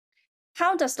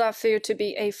How does that feel to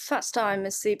be a first-time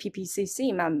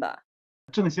CPPCC member?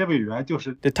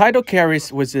 The title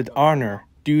carries with it honor,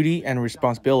 duty, and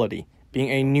responsibility. Being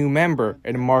a new member,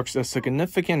 it marks a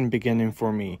significant beginning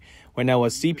for me. When I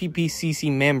was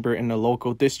CPPCC member in a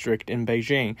local district in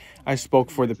Beijing, I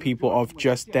spoke for the people of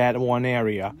just that one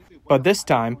area. But this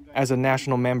time, as a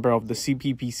national member of the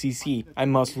CPPCC, I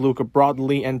must look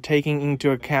broadly and taking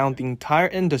into account the entire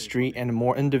industry and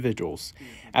more individuals.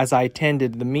 As I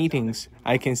attended the meetings,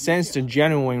 I can sense the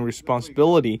genuine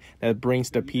responsibility that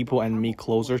brings the people and me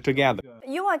closer together.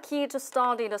 You are keen to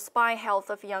study the spine health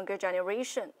of younger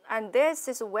generation, and this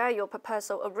is where your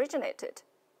proposal originated.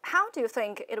 How do you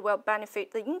think it will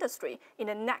benefit the industry in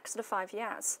the next 5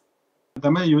 years?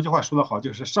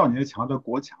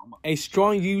 A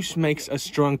strong youth makes a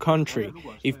strong country.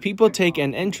 If people take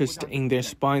an interest in their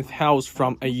spine health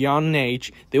from a young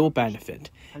age, they will benefit.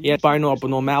 Yet spinal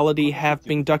abnormality have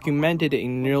been documented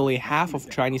in nearly half of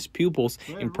Chinese pupils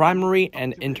in primary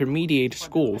and intermediate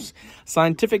schools.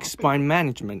 Scientific spine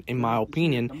management, in my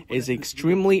opinion, is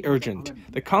extremely urgent.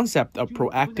 The concept of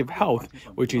proactive health,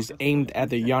 which is aimed at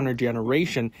the younger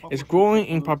generation, is growing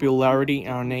in popularity in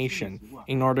our nation.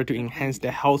 In order to enhance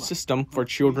the health system for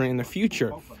children in the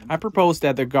future, I propose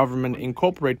that the government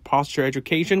incorporate posture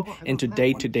education into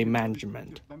day-to-day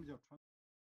management.